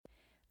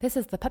This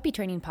is the Puppy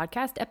Training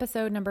Podcast,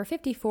 episode number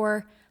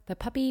 54, the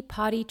Puppy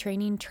Potty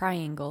Training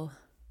Triangle.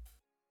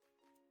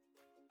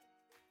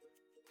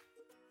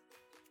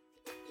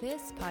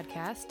 This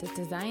podcast is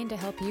designed to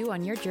help you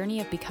on your journey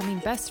of becoming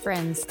best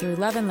friends through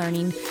love and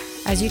learning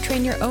as you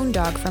train your own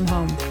dog from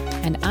home.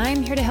 And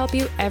I'm here to help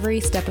you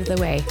every step of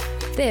the way.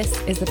 This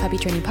is the Puppy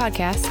Training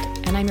Podcast,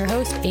 and I'm your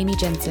host, Amy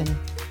Jensen.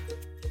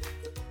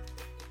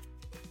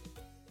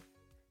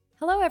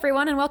 Hello,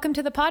 everyone, and welcome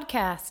to the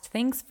podcast.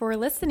 Thanks for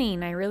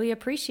listening. I really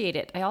appreciate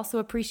it. I also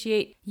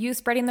appreciate you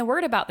spreading the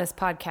word about this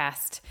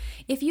podcast.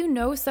 If you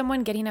know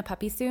someone getting a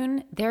puppy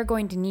soon, they're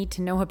going to need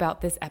to know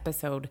about this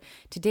episode.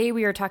 Today,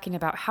 we are talking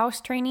about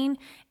house training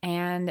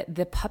and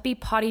the puppy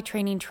potty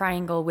training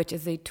triangle, which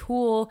is a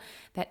tool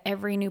that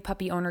every new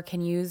puppy owner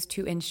can use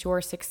to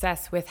ensure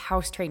success with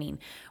house training,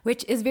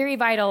 which is very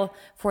vital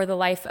for the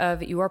life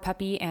of your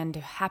puppy and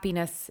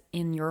happiness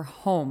in your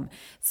home.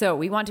 So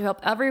we want to help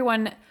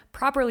everyone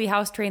properly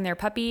house train their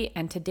puppy,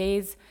 and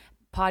today's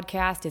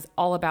podcast is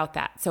all about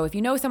that. So if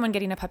you know someone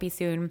getting a puppy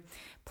soon,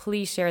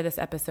 please share this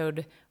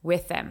episode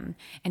with them.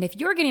 And if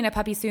you're getting a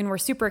puppy soon, we're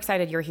super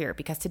excited you're here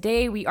because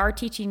today we are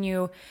teaching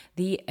you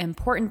the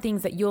important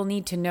things that you'll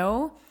need to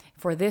know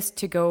for this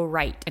to go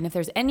right. And if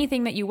there's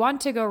anything that you want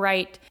to go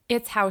right,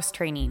 it's house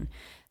training.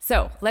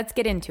 So let's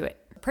get into it.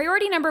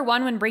 Priority number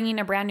one when bringing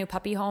a brand new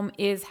puppy home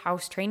is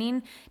house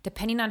training.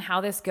 Depending on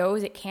how this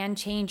goes, it can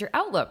change your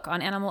outlook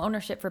on animal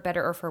ownership for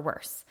better or for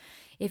worse.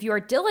 If you are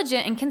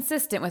diligent and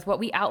consistent with what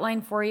we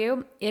outline for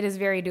you, it is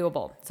very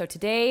doable. So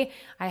today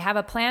I have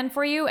a plan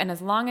for you, and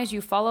as long as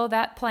you follow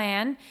that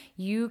plan,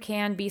 you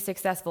can be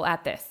successful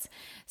at this.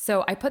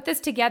 So I put this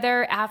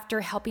together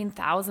after helping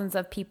thousands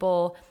of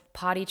people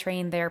potty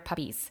train their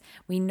puppies.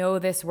 We know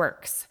this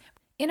works.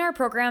 In our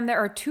program, there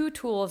are two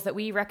tools that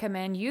we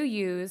recommend you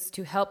use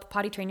to help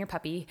potty train your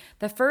puppy.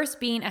 The first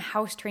being a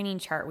house training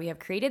chart. We have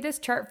created this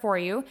chart for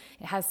you.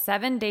 It has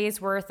 7 days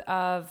worth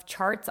of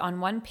charts on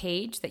one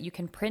page that you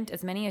can print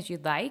as many as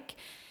you'd like.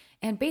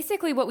 And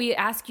basically what we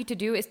ask you to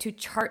do is to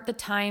chart the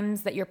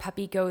times that your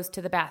puppy goes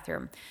to the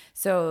bathroom.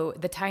 So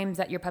the times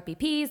that your puppy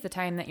pees, the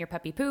time that your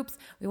puppy poops,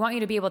 we want you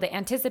to be able to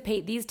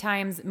anticipate these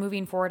times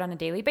moving forward on a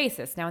daily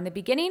basis. Now in the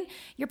beginning,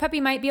 your puppy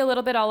might be a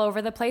little bit all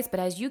over the place, but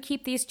as you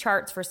keep these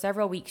charts for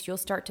several weeks, you'll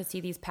start to see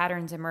these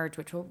patterns emerge,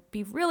 which will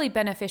be really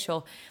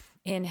beneficial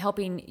in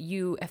helping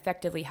you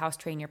effectively house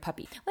train your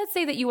puppy. Let's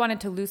say that you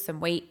wanted to lose some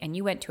weight and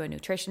you went to a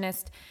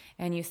nutritionist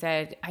and you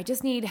said, I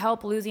just need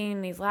help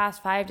losing these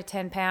last 5 to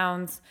 10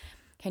 pounds.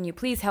 Can you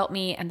please help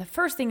me? And the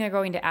first thing they're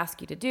going to ask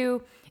you to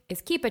do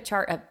is keep a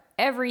chart of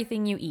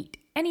everything you eat.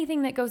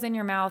 Anything that goes in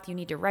your mouth, you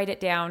need to write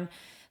it down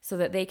so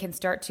that they can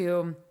start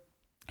to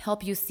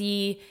help you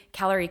see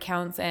calorie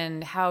counts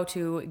and how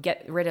to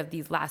get rid of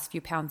these last few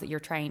pounds that you're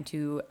trying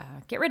to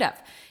get rid of.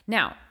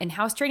 Now, in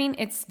house training,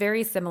 it's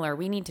very similar.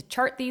 We need to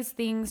chart these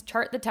things,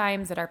 chart the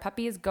times that our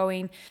puppy is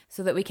going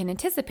so that we can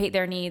anticipate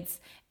their needs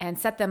and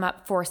set them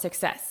up for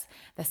success.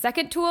 The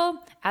second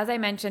tool, as I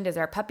mentioned, is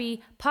our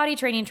puppy potty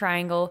training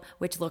triangle,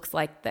 which looks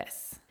like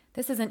this.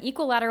 This is an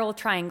equilateral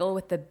triangle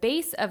with the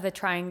base of the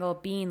triangle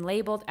being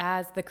labeled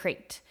as the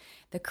crate.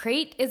 The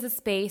crate is a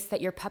space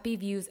that your puppy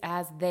views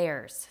as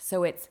theirs,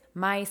 so it's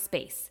my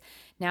space.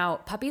 Now,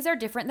 puppies are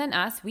different than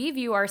us. We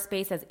view our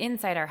space as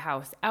inside our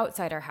house,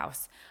 outside our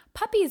house.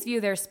 Puppies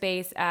view their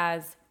space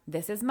as,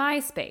 this is my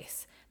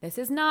space. This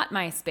is not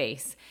my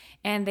space.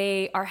 And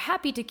they are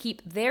happy to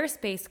keep their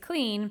space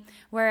clean,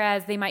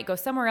 whereas they might go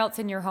somewhere else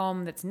in your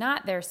home that's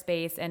not their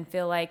space and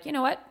feel like, you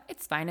know what,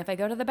 it's fine if I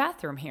go to the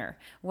bathroom here.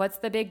 What's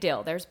the big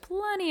deal? There's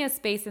plenty of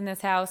space in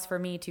this house for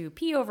me to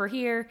pee over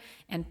here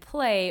and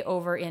play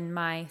over in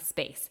my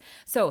space.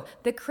 So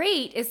the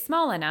crate is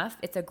small enough.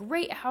 It's a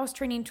great house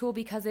training tool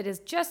because it is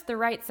just the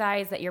right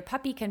size that your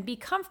puppy can be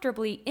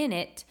comfortably in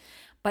it,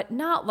 but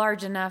not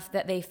large enough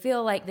that they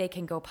feel like they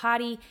can go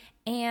potty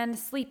and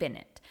sleep in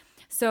it.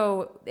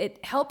 So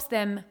it helps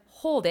them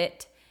hold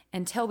it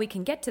until we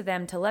can get to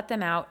them to let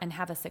them out and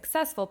have a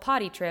successful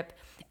potty trip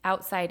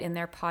outside in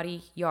their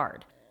potty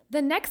yard.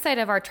 The next side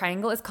of our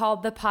triangle is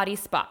called the potty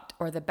spot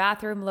or the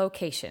bathroom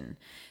location.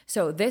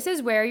 So this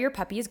is where your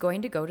puppy is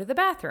going to go to the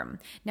bathroom.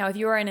 Now, if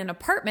you are in an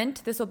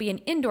apartment, this will be an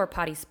indoor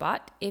potty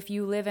spot. If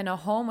you live in a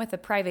home with a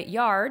private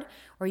yard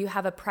or you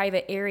have a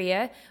private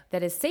area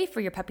that is safe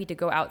for your puppy to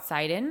go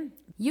outside in,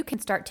 you can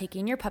start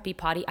taking your puppy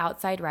potty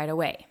outside right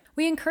away.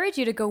 We encourage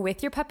you to go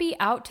with your puppy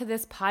out to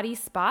this potty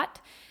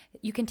spot.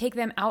 You can take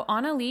them out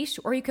on a leash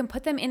or you can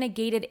put them in a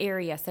gated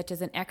area such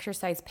as an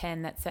exercise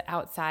pen that's set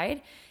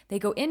outside. They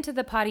go into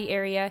the potty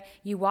area,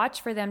 you watch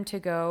for them to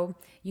go,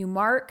 you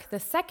mark the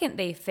second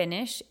they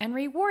finish and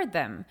reward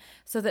them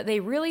so that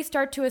they really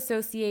start to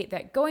associate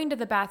that going to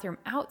the bathroom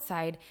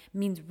outside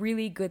means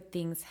really good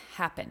things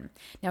happen.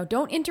 Now,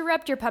 don't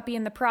interrupt your puppy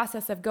in the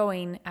process of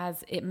going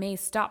as it may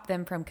stop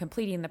them from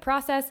completing the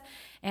process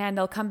and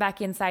they'll come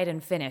back inside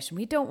and finish.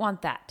 We don't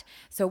want that.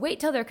 So wait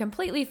till they're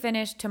completely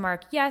finished to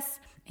mark yes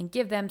and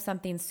give them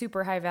something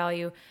super high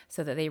value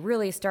so that they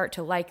really start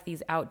to like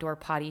these outdoor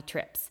potty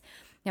trips.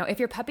 Now, if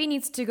your puppy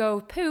needs to go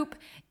poop,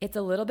 it's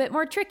a little bit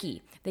more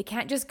tricky. They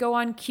can't just go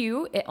on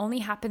cue. It only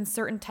happens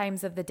certain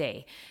times of the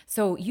day.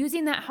 So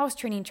using that house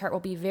training chart will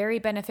be very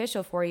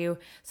beneficial for you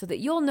so that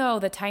you'll know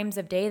the times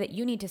of day that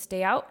you need to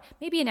stay out,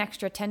 maybe an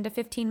extra 10 to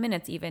 15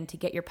 minutes even to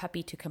get your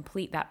puppy to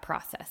complete that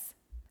process.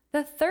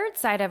 The third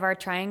side of our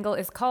triangle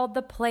is called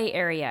the play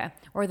area,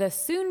 or the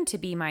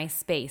soon-to-be my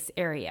space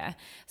area.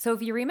 So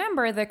if you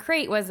remember, the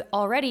crate was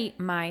already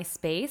my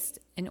space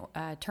in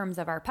terms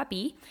of our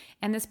puppy,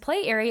 and this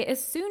play area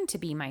is soon to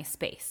be my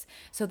space.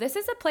 So this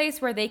is a place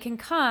where they can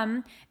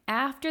come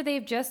after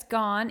they've just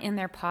gone in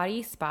their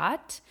potty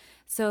spot,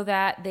 so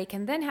that they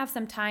can then have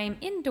some time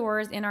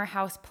indoors in our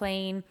house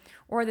playing,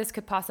 or this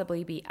could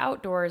possibly be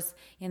outdoors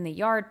in the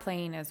yard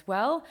playing as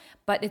well.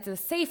 But it's the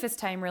safest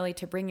time really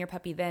to bring your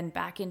puppy then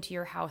back into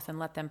your house and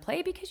let them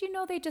play, because you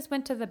know they just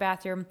went to the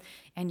bathroom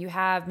and you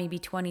have maybe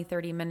 20,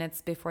 30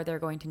 minutes before they're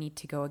going to need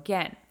to go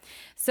again.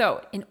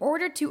 So in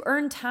order to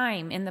earn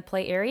time in the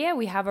play area,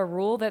 we have a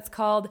rule that's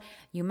called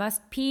you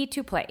must pee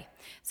to play.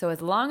 So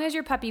as long as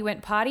your puppy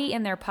went potty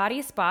in their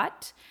potty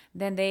spot,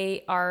 then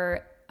they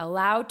are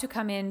allowed to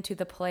come into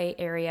the play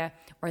area,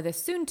 or the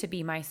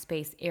soon-to-be my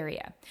space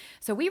area.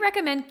 So we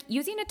recommend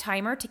using a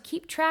timer to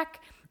keep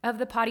track of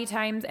the potty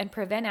times and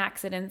prevent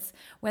accidents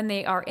when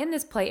they are in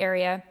this play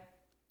area.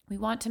 We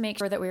want to make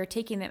sure that we are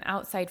taking them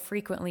outside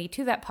frequently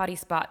to that potty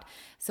spot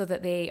so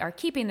that they are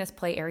keeping this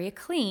play area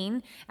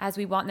clean, as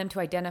we want them to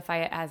identify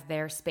it as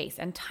their space.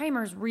 And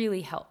timers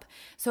really help.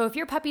 So if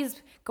your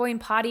puppy's going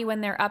potty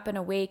when they're up and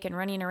awake and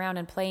running around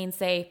and playing,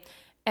 say,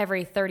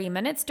 every 30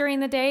 minutes during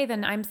the day,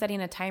 then I'm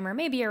setting a timer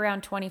maybe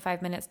around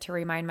 25 minutes to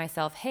remind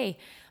myself, hey,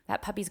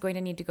 that puppy's going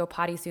to need to go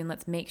potty soon.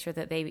 Let's make sure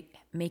that they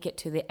make it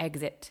to the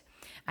exit.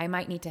 I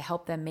might need to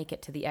help them make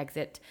it to the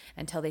exit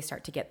until they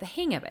start to get the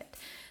hang of it.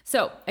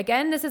 So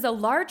again, this is a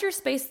larger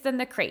space than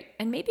the crate.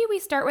 And maybe we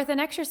start with an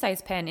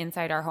exercise pen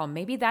inside our home.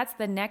 Maybe that's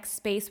the next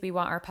space we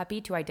want our puppy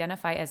to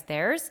identify as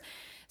theirs.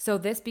 So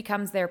this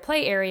becomes their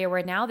play area,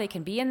 where now they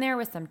can be in there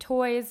with some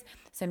toys,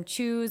 some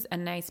chews, a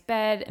nice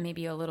bed, and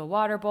maybe a little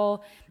water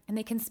bowl, and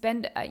they can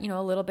spend a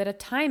little bit of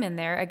time in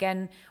there.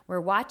 Again, we're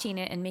watching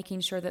it and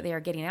making sure that they are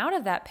getting out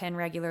of that pen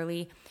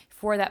regularly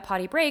for that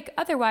potty break.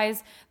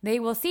 Otherwise, they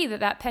will see that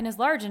that pen is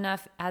large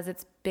enough, as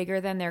it's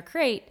bigger than their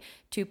crate,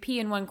 to pee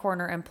in one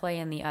corner and play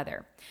in the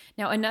other.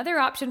 Now, another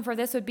option for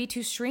this would be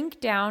to shrink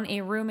down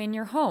a room in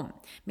your home.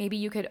 Maybe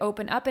you could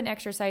open up an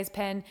exercise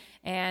pen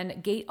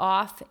and gate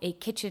off a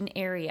kitchen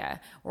area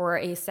or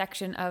a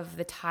section of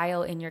the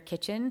tile in your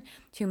kitchen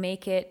to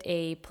make it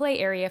a play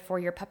area for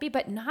your puppy,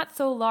 but not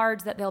so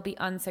large that they'll be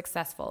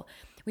unsuccessful.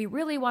 We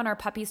really want our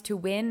puppies to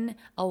win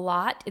a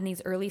lot in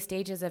these early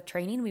stages of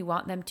training. We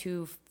want them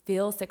to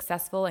feel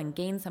successful and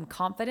gain some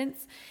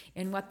confidence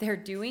in what they're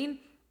doing.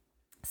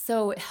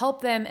 So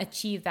help them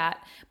achieve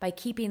that by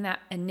keeping that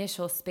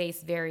initial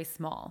space very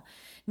small.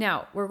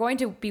 Now, we're going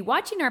to be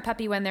watching our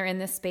puppy when they're in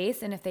this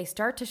space, and if they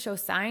start to show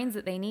signs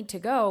that they need to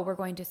go, we're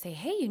going to say,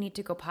 hey, you need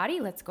to go potty,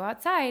 let's go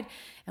outside.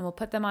 And we'll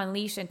put them on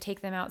leash and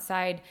take them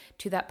outside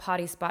to that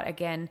potty spot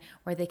again,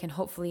 where they can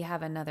hopefully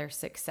have another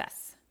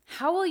success.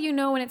 How will you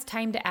know when it's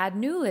time to add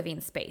new living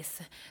space?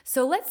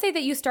 So let's say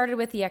that you started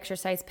with the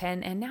exercise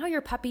pen, and now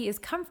your puppy is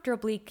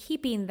comfortably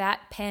keeping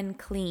that pen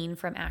clean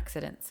from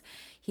accidents.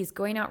 He's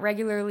going out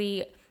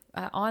regularly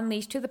on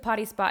leash to the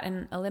potty spot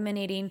and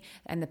eliminating,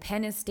 and the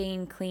pen is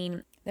staying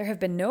clean. There have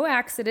been no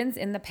accidents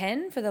in the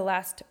pen for the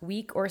last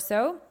week or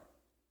so.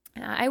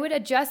 I would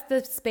adjust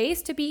the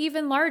space to be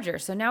even larger.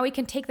 So now we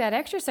can take that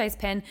exercise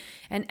pen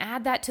and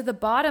add that to the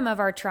bottom of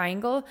our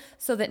triangle,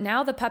 so that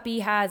now the puppy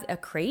has a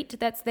crate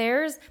that's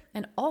theirs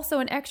and also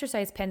an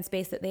exercise pen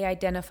space that they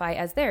identify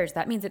as theirs.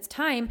 That means it's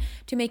time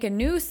to make a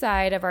new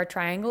side of our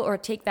triangle, or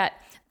take that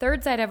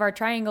third side of our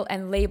triangle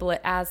and label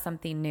it as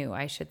something new,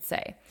 I should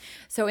say.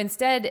 So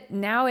instead,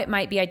 now it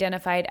might be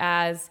identified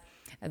as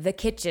the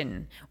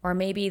kitchen, or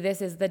maybe this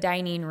is the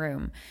dining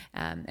room.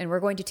 And we're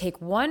going to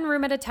take one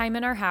room at a time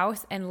in our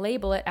house and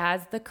label it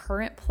as the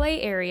current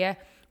play area,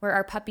 where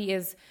our puppy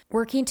is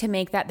working to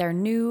make that their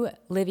new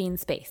living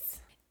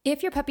space.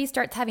 If your puppy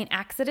starts having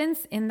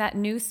accidents in that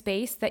new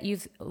space that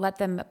you've let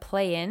them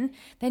play in,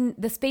 then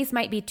the space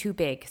might be too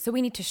big. So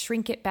we need to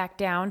shrink it back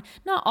down,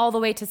 not all the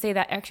way to say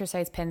that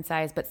exercise pen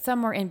size, but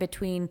somewhere in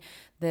between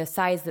the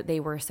size that they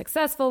were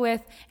successful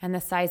with and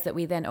the size that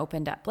we then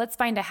opened up. Let's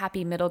find a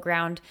happy middle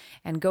ground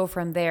and go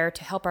from there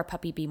to help our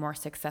puppy be more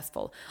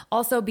successful.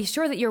 Also, be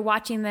sure that you're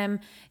watching them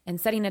and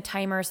setting a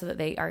timer so that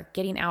they are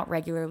getting out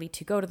regularly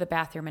to go to the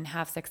bathroom and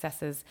have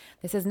successes.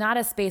 This is not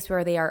a space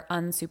where they are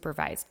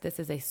unsupervised. This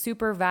is a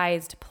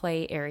supervised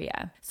play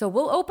area. So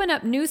we'll open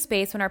up new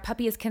space when our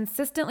puppy is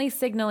consistently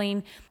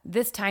signaling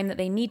this time that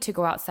they need to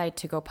go outside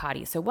to go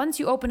potty. So once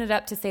you open it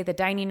up to, say, the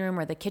dining room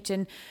or the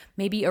kitchen,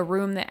 maybe a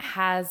room that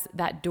has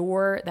that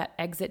door, that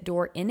exit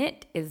door in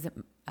it, is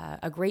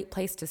a great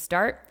place to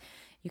start.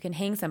 You can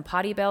hang some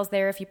potty bells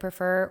there if you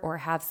prefer, or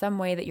have some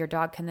way that your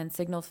dog can then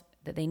signal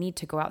that they need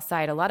to go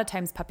outside. A lot of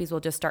times puppies will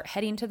just start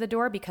heading to the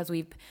door because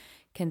we've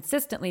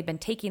consistently been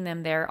taking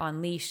them there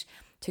on leash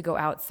to go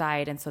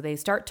outside. And so they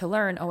start to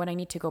learn, oh, when I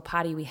need to go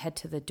potty, we head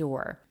to the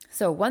door.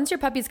 So once your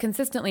puppy's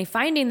consistently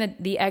finding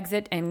the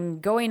exit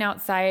and going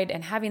outside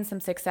and having some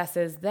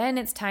successes, then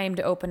it's time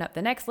to open up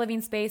the next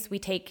living space. We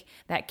take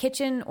that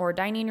kitchen or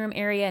dining room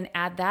area and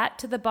add that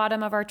to the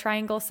bottom of our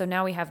triangle. So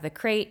now we have the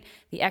crate,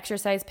 the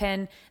exercise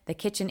pen, the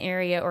kitchen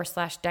area or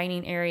 /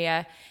 dining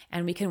area,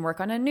 and we can work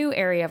on a new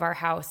area of our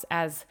house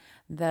as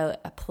the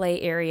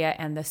play area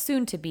and the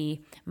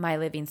soon-to-be my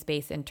living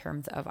space in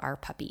terms of our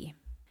puppy.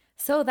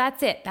 So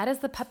that's it. That is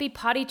the puppy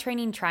potty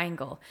training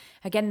triangle.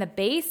 Again, the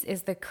base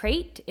is the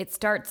crate. It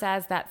starts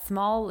as that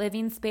small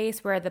living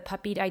space where the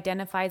puppy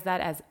identifies that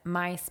as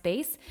my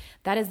space.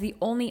 That is the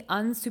only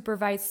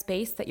unsupervised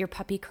space that your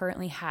puppy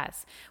currently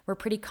has. We're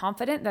pretty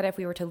confident that if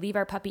we were to leave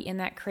our puppy in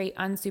that crate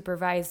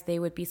unsupervised, they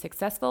would be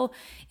successful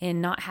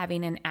in not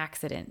having an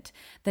accident.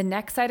 The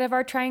next side of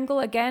our triangle,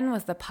 again,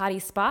 was the potty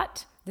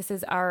spot. This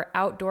is our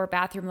outdoor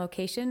bathroom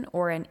location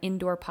or an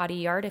indoor potty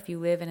yard if you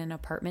live in an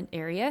apartment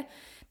area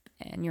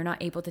and you're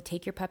not able to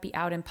take your puppy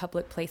out in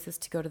public places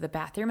to go to the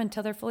bathroom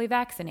until they're fully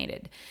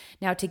vaccinated.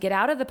 Now, to get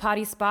out of the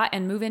potty spot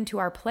and move into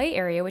our play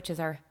area, which is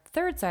our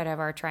third side of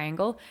our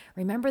triangle,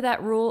 remember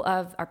that rule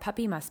of our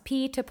puppy must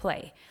pee to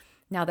play.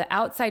 Now, the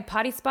outside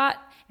potty spot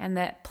and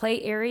the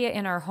play area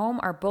in our home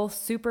are both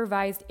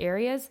supervised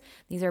areas.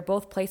 These are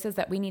both places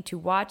that we need to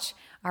watch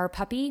our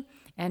puppy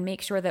and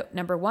make sure that,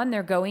 number one,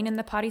 they're going in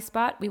the potty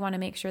spot. We want to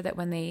make sure that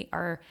when they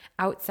are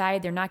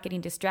outside, they're not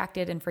getting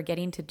distracted and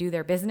forgetting to do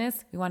their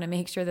business. We want to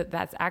make sure that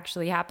that's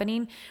actually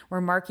happening.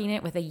 We're marking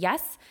it with a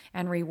yes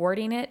and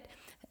rewarding it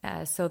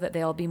so that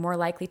they'll be more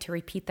likely to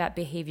repeat that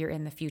behavior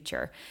in the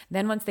future.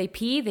 Then once they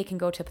pee, they can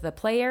go to the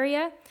play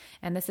area,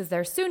 and this is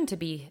their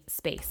soon-to-be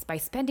space. By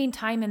spending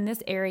time in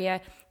this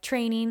area,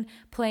 training,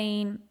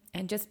 playing,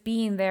 and just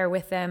being there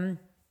with them,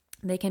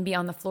 they can be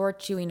on the floor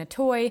chewing a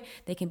toy,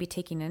 they can be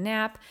taking a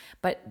nap,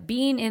 but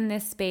being in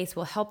this space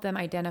will help them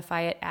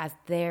identify it as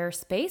their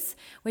space,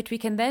 which we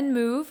can then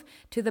move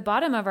to the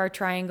bottom of our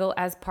triangle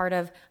as part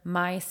of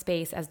my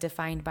space as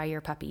defined by your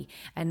puppy.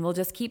 And we'll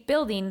just keep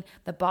building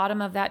the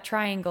bottom of that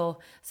triangle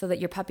so that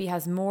your puppy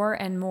has more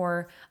and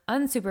more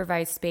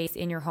unsupervised space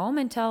in your home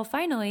until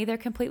finally they're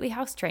completely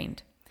house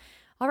trained.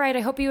 All right,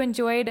 I hope you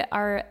enjoyed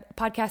our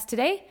podcast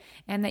today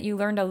and that you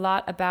learned a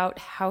lot about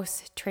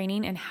house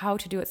training and how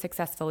to do it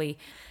successfully.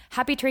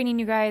 Happy training,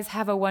 you guys.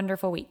 Have a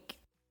wonderful week.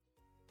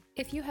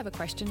 If you have a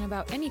question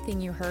about anything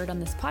you heard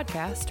on this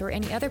podcast or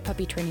any other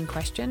puppy training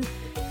question,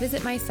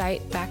 visit my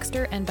site,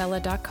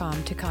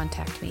 baxterandbella.com, to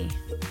contact me.